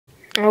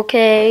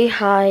Okay,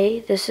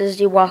 hi, this is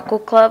the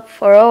Iwako Club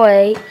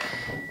 408,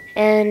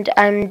 and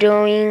I'm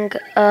doing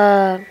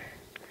a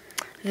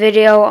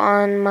video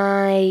on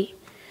my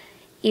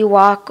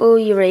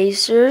Iwako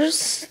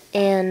Erasers,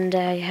 and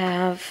I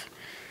have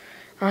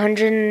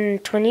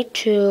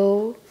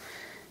 122,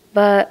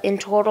 but in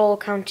total,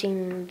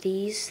 counting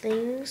these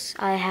things,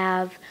 I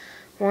have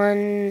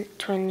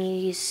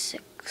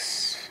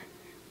 126,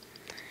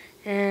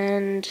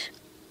 and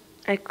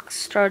I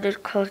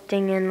started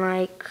collecting in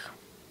like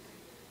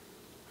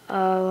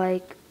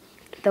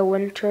the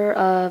winter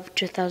of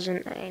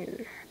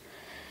 2009.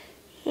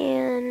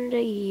 And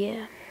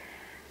yeah.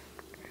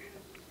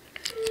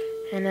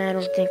 And I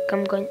don't think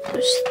I'm going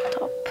to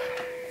stop.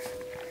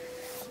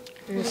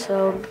 And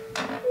so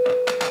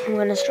I'm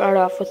going to start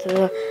off with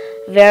the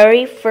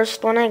very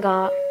first one I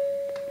got.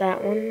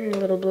 That one,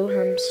 little blue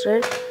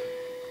hamster.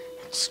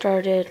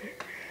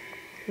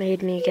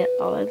 Made me get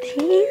all of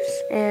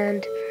these.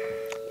 And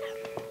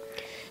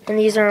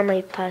these are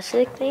my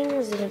plastic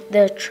things,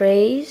 the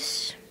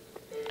trays,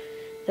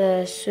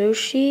 the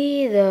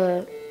sushi,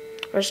 the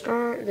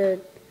restaurant,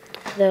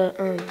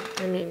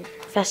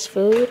 fast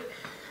food,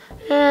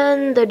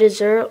 and the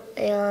dessert.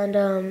 And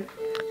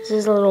this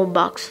is a little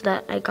box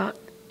that I got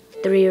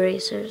 3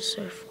 erasers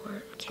or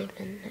 4 came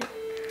in it.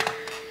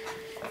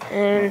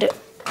 And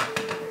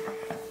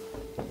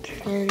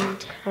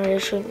I already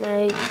showed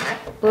my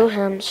blue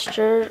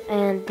hamster,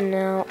 and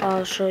now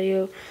I'll show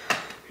you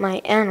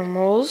my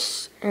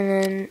animals, and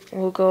then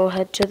we'll go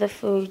ahead to the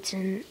foods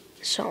and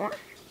so on.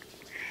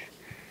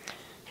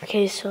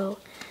 Okay, so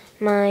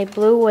my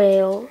blue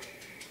whale,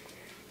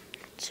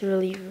 it's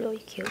really, really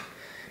cute.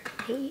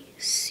 A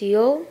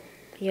seal,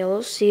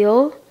 yellow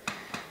seal,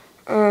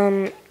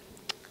 a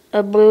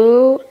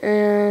blue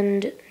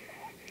and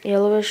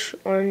yellowish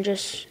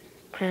orangish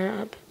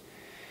crab,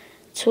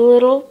 2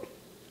 little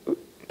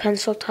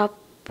pencil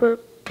topper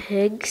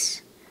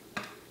pigs,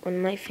 one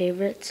of my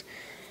favorites,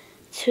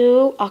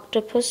 2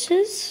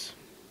 octopuses,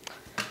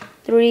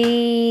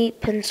 3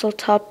 pencil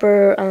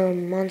topper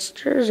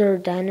monsters or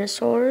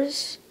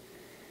dinosaurs,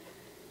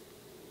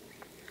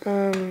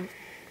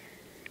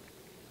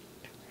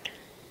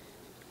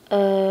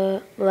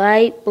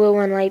 light blue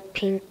and light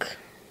pink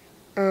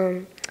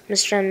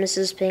Mr. and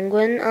Mrs.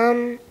 Penguin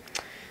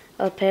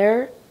a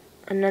pair,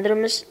 another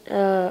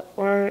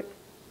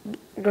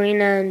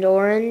green and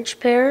orange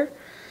pair,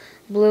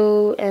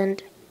 blue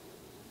and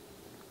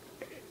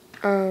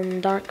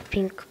dark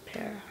pink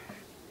pair.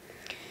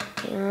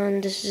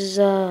 And this is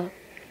a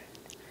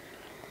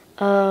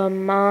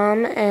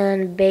mom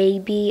and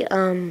baby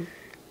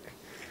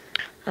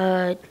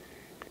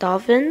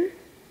dolphin,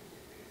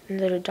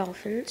 little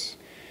dolphins,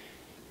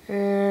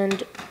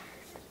 and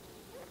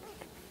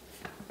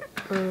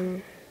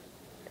a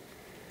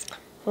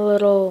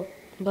little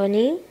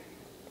bunny,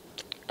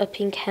 a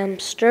pink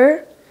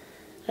hamster,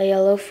 a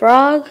yellow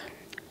frog,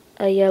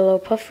 a yellow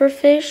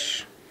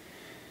pufferfish,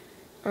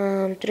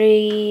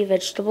 3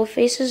 vegetable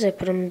faces. I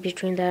put them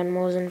between the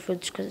animals and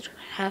foods because they're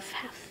half.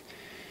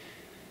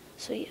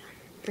 So yeah.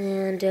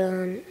 And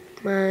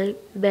my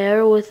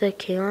bear with a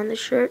K on the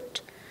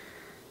shirt,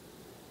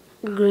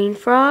 green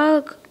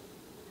frog,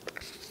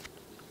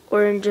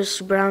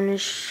 orangish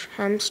brownish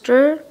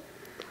hamster,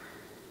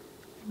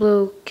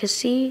 blue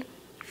kissy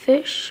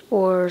fish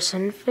or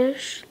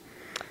sunfish,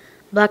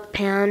 black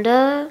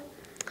panda,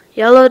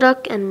 yellow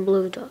duck, and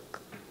blue duck.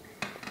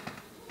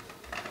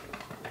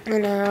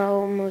 And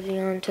now moving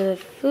on to the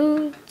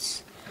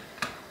foods,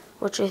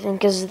 which I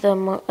think is the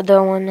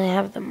one I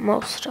have the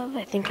most of.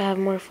 I think I have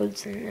more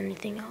foods than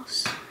anything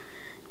else.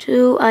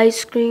 2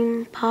 ice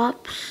cream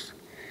pops,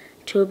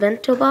 2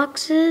 bento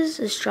boxes,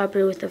 a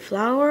strawberry with a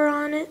flower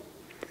on it,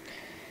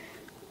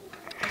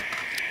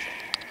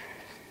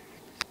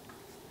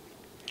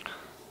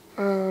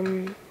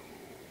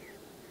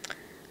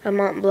 a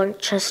Mont Blanc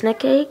chestnut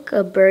cake,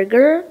 a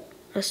burger,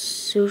 a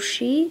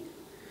sushi,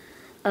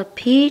 a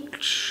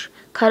peach,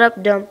 cut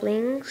up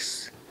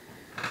dumplings,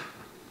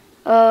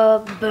 a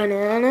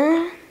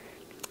banana,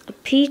 a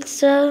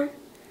pizza.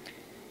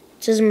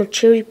 It says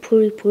mochiri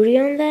puri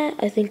on that.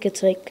 I think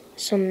it's like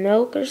some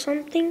milk or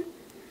something.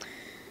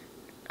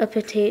 A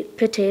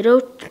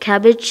potato,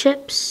 cabbage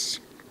chips,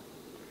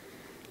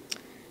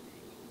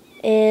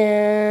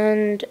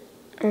 and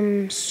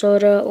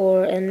soda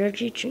or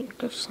energy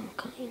drink of some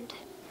kind.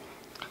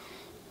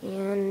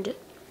 And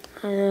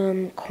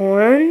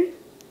corn,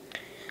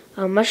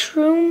 a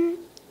mushroom,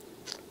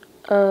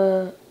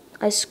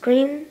 ice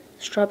cream,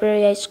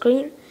 strawberry ice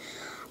cream,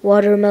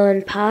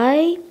 watermelon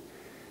pie,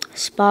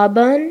 spa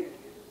bun,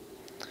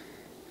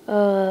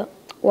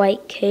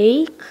 white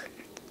cake,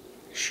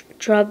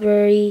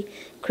 strawberry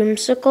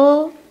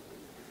creamsicle,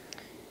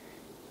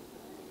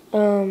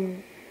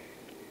 what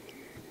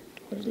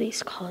are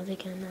these called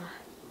again?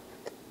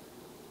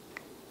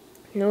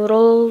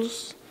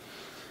 Noodles,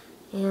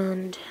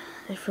 and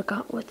I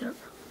forgot what they're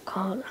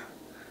called.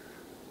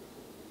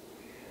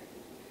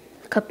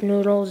 Cup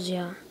noodles,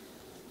 yeah.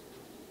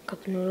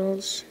 Cup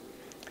noodles.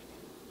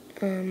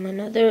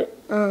 Another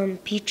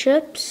pea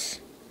chips,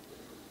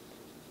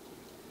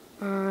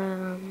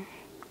 Of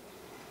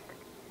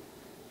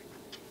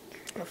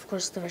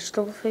course, the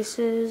vegetable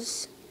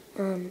faces.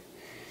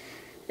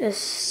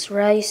 This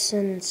rice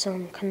and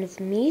some kind of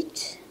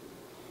meat.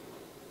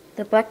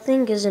 The black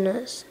thing isn't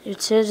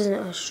it says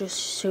it's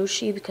just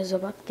sushi because the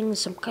black thing is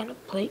some kind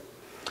of plate.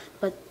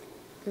 But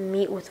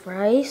meat with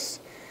rice,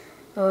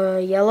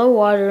 yellow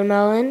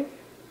watermelon,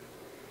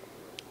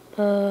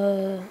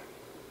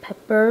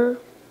 pepper,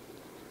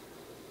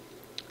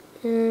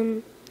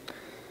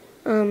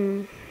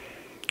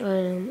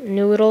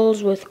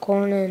 noodles with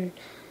corn and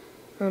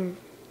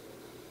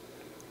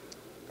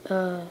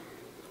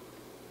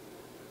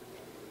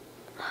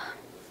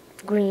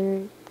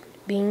green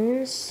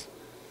beans,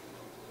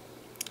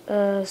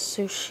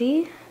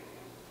 sushi,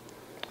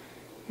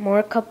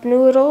 more cup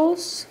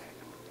noodles,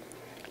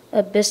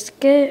 a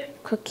biscuit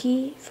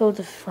cookie filled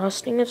with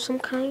frosting of some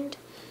kind,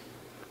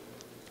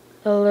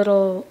 a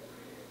little,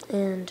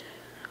 and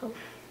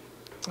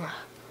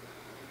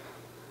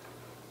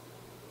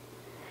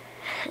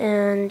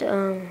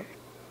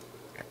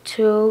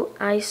 2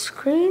 ice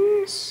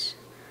creams,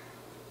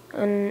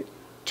 and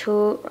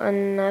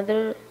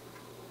another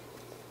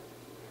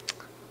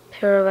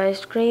pair of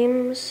ice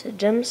creams,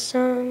 dim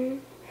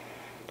sums,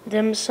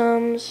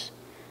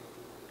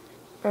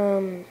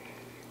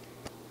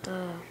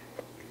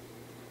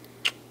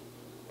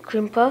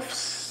 cream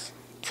puffs,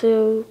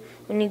 2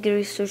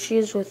 onigiri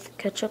sushis with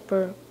ketchup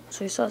or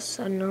soy sauce,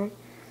 I don't know,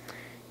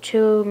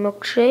 2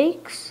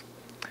 milkshakes,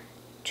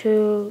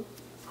 2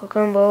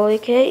 guacamole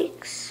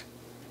cakes,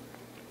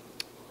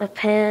 a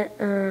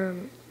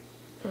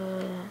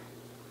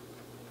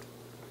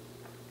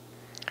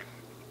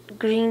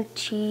green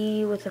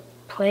tea with a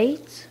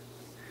plate,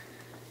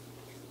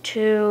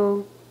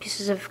 2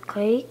 pieces of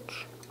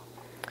cake,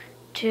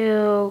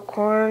 2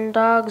 corn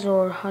dogs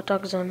or hot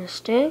dogs on a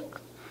stick,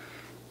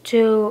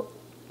 2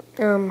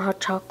 hot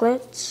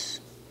chocolates,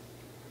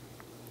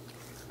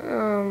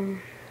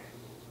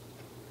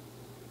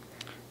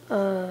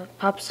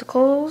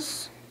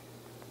 popsicles,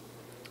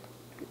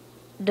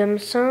 dim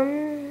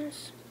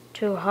sums,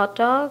 2 hot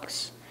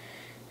dogs,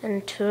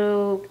 and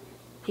 2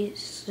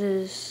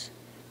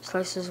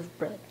 slices of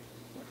bread.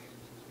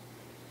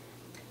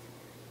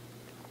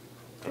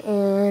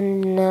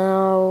 And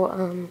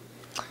now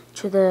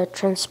to the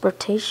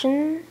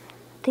transportation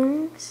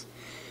things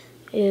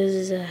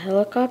is a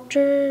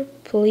helicopter,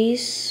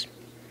 police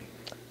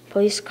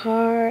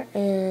car,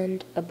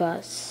 and a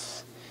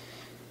bus.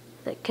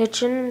 The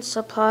kitchen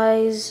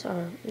supplies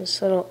are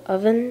this little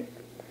oven,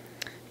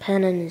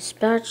 pan and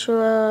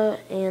spatula,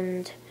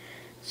 and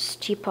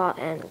teapot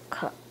and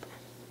cup.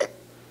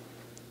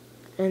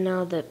 And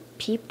now the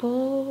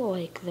people,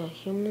 like the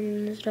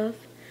humans and stuff.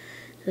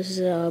 This is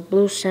a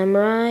blue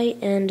samurai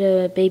and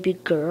a baby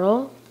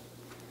girl.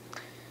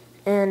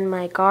 And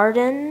my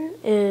garden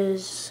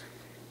is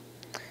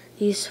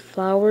these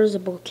flowers, a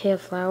bouquet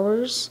of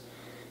flowers.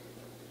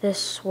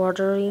 This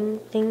watering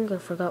thing, I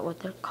forgot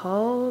what they're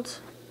called.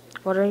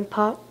 Watering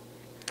pot.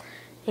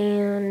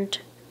 And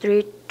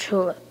 3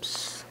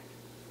 tulips.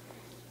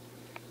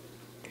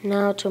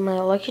 Now to my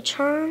Lucky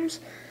Charms.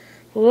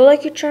 Blue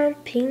Lucky Charm,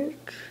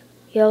 pink,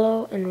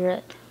 yellow, and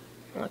red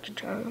Lucky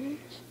Charms.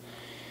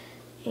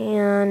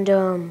 And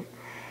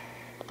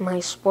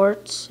my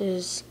sports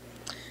is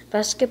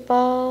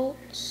basketball,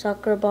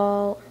 soccer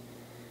ball,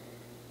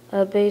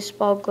 a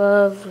baseball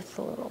glove with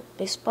a little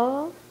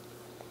baseball,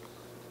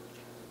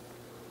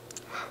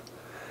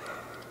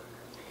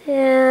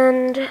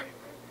 and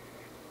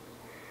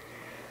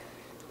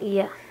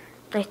yeah,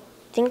 I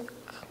think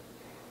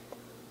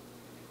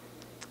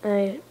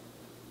in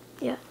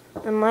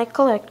my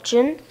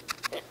collection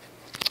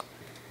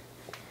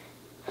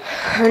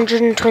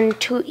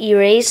 122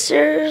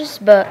 erasers,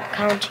 but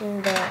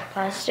counting the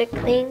plastic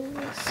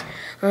things,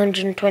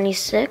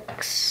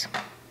 126.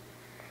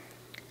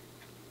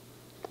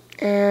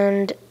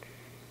 And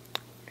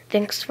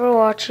thanks for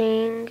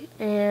watching,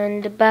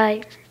 and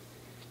bye.